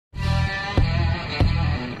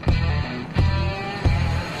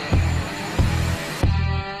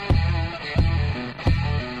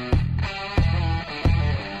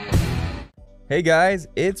Hey guys,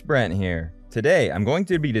 it's Brent here. Today I'm going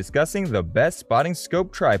to be discussing the best spotting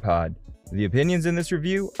scope tripod. The opinions in this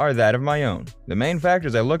review are that of my own. The main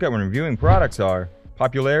factors I look at when reviewing products are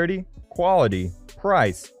popularity, quality,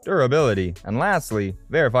 price, durability, and lastly,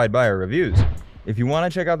 verified buyer reviews. If you want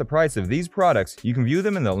to check out the price of these products, you can view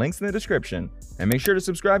them in the links in the description. And make sure to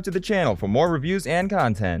subscribe to the channel for more reviews and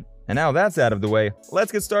content. And now that's out of the way,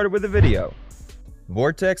 let's get started with the video.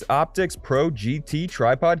 Vortex Optics Pro GT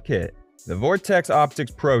Tripod Kit. The Vortex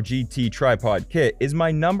Optics Pro GT Tripod Kit is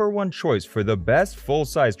my #1 choice for the best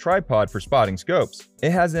full-size tripod for spotting scopes.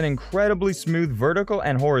 It has an incredibly smooth vertical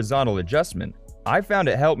and horizontal adjustment. I found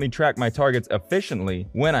it helped me track my targets efficiently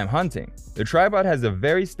when I'm hunting. The tripod has a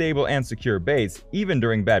very stable and secure base even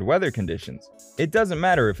during bad weather conditions. It doesn't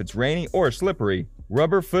matter if it's rainy or slippery,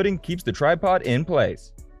 rubber footing keeps the tripod in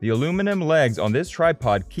place. The aluminum legs on this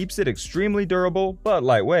tripod keeps it extremely durable but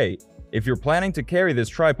lightweight. If you're planning to carry this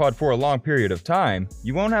tripod for a long period of time,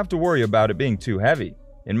 you won't have to worry about it being too heavy.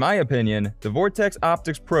 In my opinion, the Vortex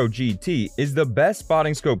Optics Pro GT is the best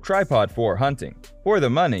spotting scope tripod for hunting. For the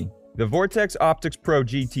money, the Vortex Optics Pro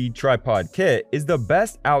GT Tripod Kit is the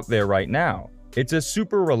best out there right now. It's a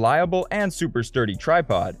super reliable and super sturdy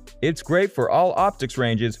tripod. It's great for all optics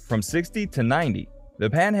ranges from 60 to 90. The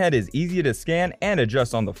pan head is easy to scan and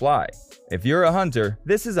adjust on the fly. If you're a hunter,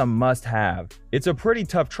 this is a must-have. It's a pretty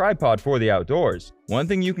tough tripod for the outdoors. One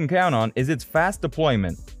thing you can count on is its fast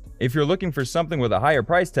deployment. If you're looking for something with a higher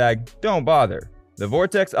price tag, don't bother. The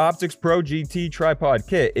Vortex Optics Pro GT Tripod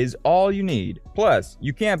Kit is all you need. Plus,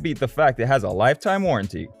 you can't beat the fact it has a lifetime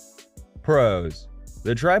warranty. Pros.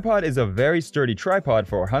 The tripod is a very sturdy tripod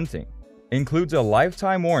for hunting. Includes a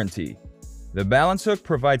lifetime warranty. The balance hook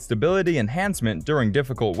provides stability enhancement during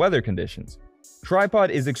difficult weather conditions.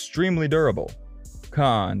 Tripod is extremely durable.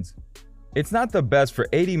 Cons. It's not the best for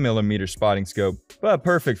 80mm spotting scope, but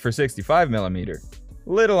perfect for 65mm.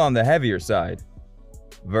 Little on the heavier side.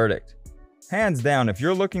 Verdict. Hands down, if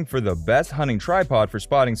you're looking for the best hunting tripod for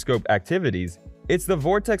spotting scope activities, it's the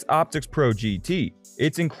Vortex Optics Pro GT.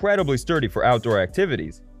 It's incredibly sturdy for outdoor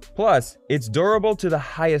activities. Plus, it's durable to the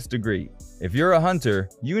highest degree. If you're a hunter,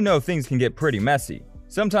 you know things can get pretty messy.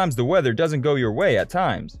 Sometimes the weather doesn't go your way at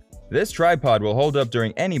times. This tripod will hold up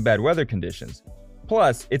during any bad weather conditions.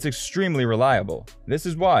 Plus, it's extremely reliable. This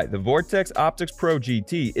is why the Vortex Optics Pro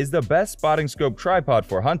GT is the best spotting scope tripod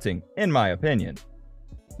for hunting, in my opinion.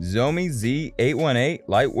 ZOMEi Z818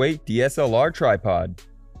 Lightweight DSLR Tripod.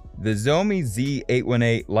 The ZOMEi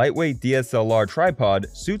Z818 Lightweight DSLR Tripod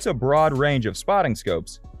suits a broad range of spotting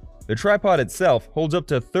scopes. The tripod itself holds up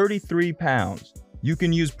to 33 pounds. You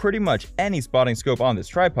can use pretty much any spotting scope on this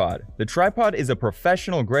tripod. The tripod is a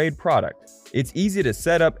professional grade product. It's easy to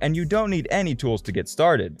set up and you don't need any tools to get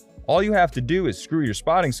started. All you have to do is screw your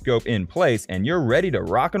spotting scope in place and you're ready to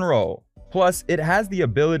rock and roll. Plus, it has the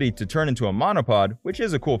ability to turn into a monopod, which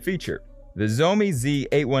is a cool feature. The ZOMEi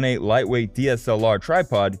Z818 Lightweight DSLR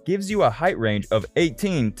Tripod gives you a height range of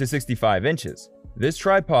 18 to 65 inches. This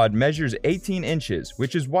tripod measures 18 inches,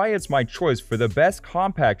 which is why it's my choice for the best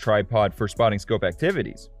compact tripod for spotting scope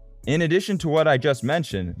activities. In addition to what I just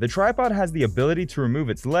mentioned, the tripod has the ability to remove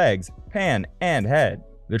its legs, pan, and head.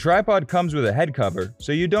 The tripod comes with a head cover,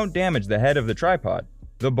 so you don't damage the head of the tripod.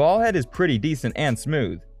 The ball head is pretty decent and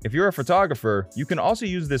smooth. If you're a photographer, you can also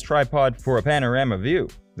use this tripod for a panorama view.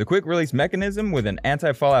 The quick release mechanism with an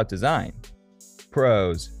anti-fallout design.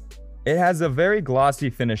 Pros. It has a very glossy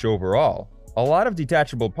finish overall. A lot of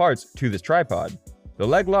detachable parts to this tripod. The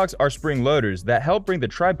leg locks are spring loaders that help bring the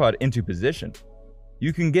tripod into position.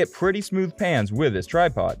 You can get pretty smooth pans with this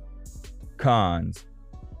tripod. Cons.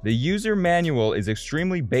 The user manual is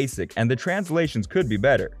extremely basic and the translations could be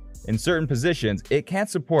better. In certain positions, it can't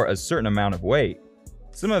support a certain amount of weight.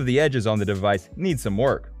 Some of the edges on the device need some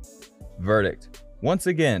work. Verdict. Once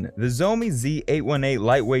again, the ZOMEi Z818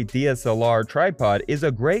 Lightweight DSLR Tripod is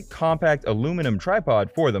a great compact aluminum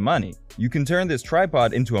tripod for the money. You can turn this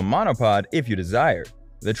tripod into a monopod if you desire.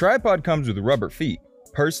 The tripod comes with rubber feet.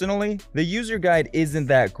 Personally, the user guide isn't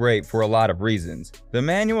that great for a lot of reasons. The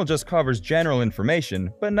manual just covers general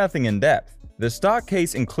information, but nothing in depth. The stock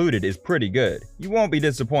case included is pretty good. You won't be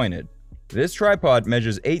disappointed. This tripod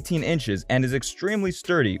measures 18 inches and is extremely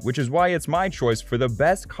sturdy, which is why it's my choice for the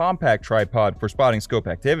best compact tripod for spotting scope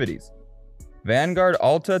activities. Vanguard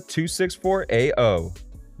Alta 264AO.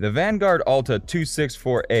 The Vanguard Alta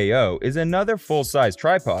 264AO is another full-size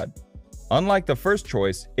tripod. Unlike the first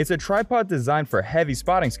choice, it's a tripod designed for heavy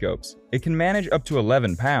spotting scopes. It can manage up to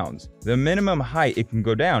 11 pounds. The minimum height it can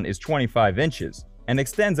go down is 25 inches and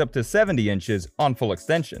extends up to 70 inches on full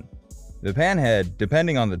extension. The pan head,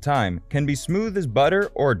 depending on the time, can be smooth as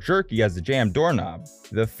butter or jerky as a jammed doorknob.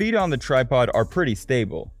 The feet on the tripod are pretty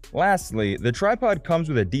stable. Lastly, the tripod comes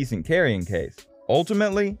with a decent carrying case.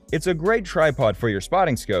 Ultimately, it's a great tripod for your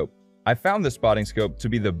spotting scope. I found the spotting scope to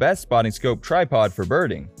be the best spotting scope tripod for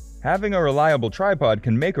birding. Having a reliable tripod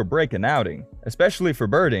can make or break an outing. Especially for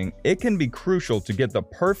birding, it can be crucial to get the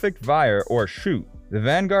perfect vire or shoot. The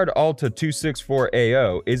Vanguard Alta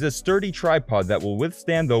 264AO is a sturdy tripod that will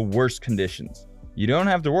withstand the worst conditions. You don't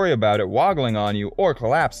have to worry about it woggling on you or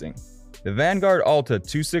collapsing. The Vanguard Alta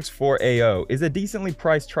 264AO is a decently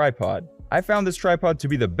priced tripod. I found this tripod to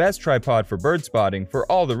be the best tripod for bird spotting for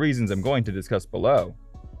all the reasons I'm going to discuss below.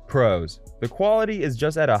 Pros: the quality is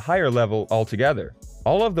just at a higher level altogether.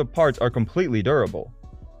 All of the parts are completely durable.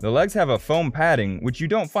 The legs have a foam padding, which you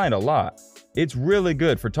don't find a lot. It's really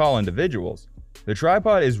good for tall individuals. The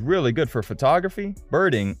tripod is really good for photography,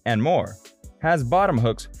 birding, and more. Has bottom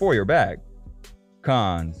hooks for your bag.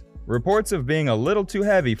 Cons: reports of being a little too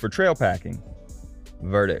heavy for trail packing.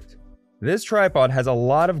 Verdict: this tripod has a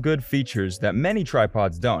lot of good features that many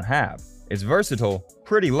tripods don't have. It's versatile,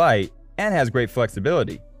 pretty light, and has great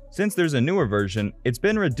flexibility. Since there's a newer version, it's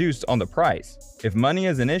been reduced on the price. If money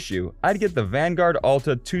is an issue, I'd get the Vanguard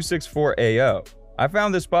Alta 264AO. I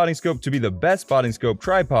found this spotting scope to be the best spotting scope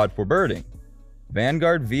tripod for birding.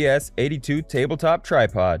 Vanguard VS82 Tabletop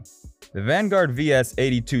Tripod. The Vanguard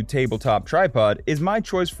VS82 Tabletop Tripod is my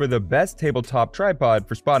choice for the best tabletop tripod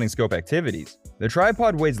for spotting scope activities. The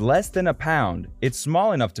tripod weighs less than a pound. It's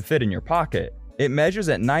small enough to fit in your pocket. It measures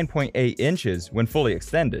at 9.8 inches when fully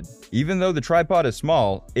extended. Even though the tripod is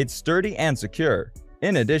small, it's sturdy and secure.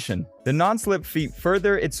 In addition, the non-slip feet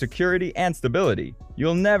further its security and stability.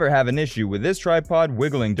 You'll never have an issue with this tripod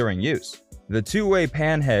wiggling during use. The two-way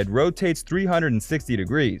pan head rotates 360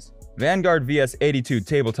 degrees. Vanguard VS82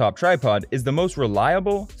 Tabletop Tripod is the most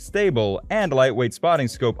reliable, stable, and lightweight spotting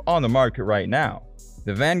scope on the market right now.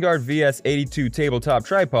 The Vanguard VS82 Tabletop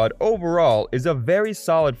Tripod overall is a very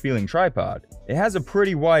solid feeling tripod. It has a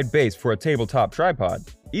pretty wide base for a tabletop tripod.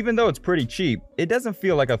 Even though it's pretty cheap, it doesn't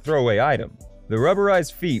feel like a throwaway item. The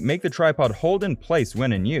rubberized feet make the tripod hold in place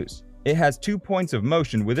when in use. It has 2 points of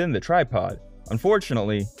motion within the tripod.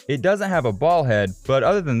 Unfortunately, it doesn't have a ball head, but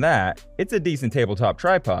other than that, it's a decent tabletop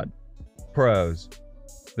tripod. Pros: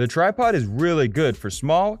 the tripod is really good for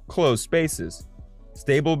small, closed spaces.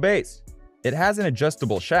 Stable base. It has an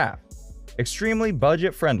adjustable shaft. Extremely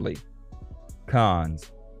budget-friendly. Cons: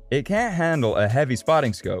 it can't handle a heavy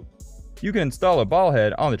spotting scope. You can install a ball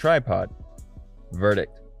head on the tripod.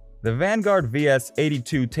 Verdict: the Vanguard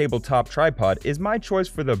VS82 Tabletop Tripod is my choice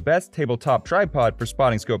for the best tabletop tripod for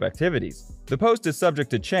spotting scope activities. The post is subject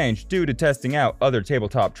to change due to testing out other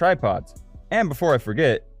tabletop tripods. And before I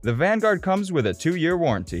forget, the Vanguard comes with a 2-year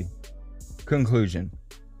warranty. Conclusion: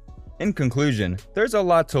 in conclusion, there's a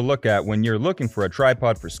lot to look at when you're looking for a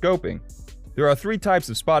tripod for scoping. There are 3 types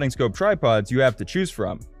of spotting scope tripods you have to choose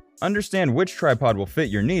from. Understand which tripod will fit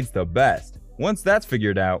your needs the best. Once that's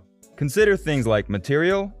figured out, consider things like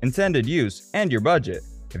material, intended use, and your budget.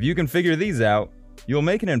 If you can figure these out, you'll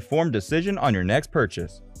make an informed decision on your next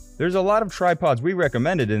purchase. There's a lot of tripods we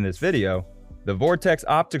recommended in this video. The Vortex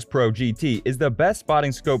Optics Pro GT is the best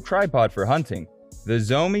spotting scope tripod for hunting. The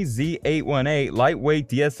ZOMEi Z818 lightweight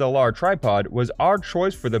DSLR tripod was our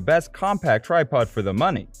choice for the best compact tripod for the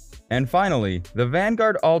money. And finally, the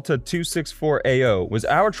Vanguard Alta 264AO was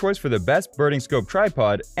our choice for the best birding scope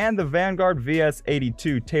tripod, and the Vanguard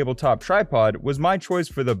VS82 Tabletop Tripod was my choice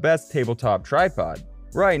for the best tabletop tripod.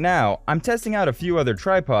 Right now, I'm testing out a few other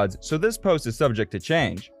tripods, so this post is subject to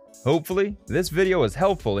change. Hopefully, this video was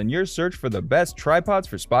helpful in your search for the best tripods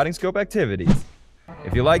for spotting scope activities.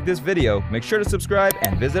 If you like this video, make sure to subscribe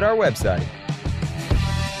and visit our website.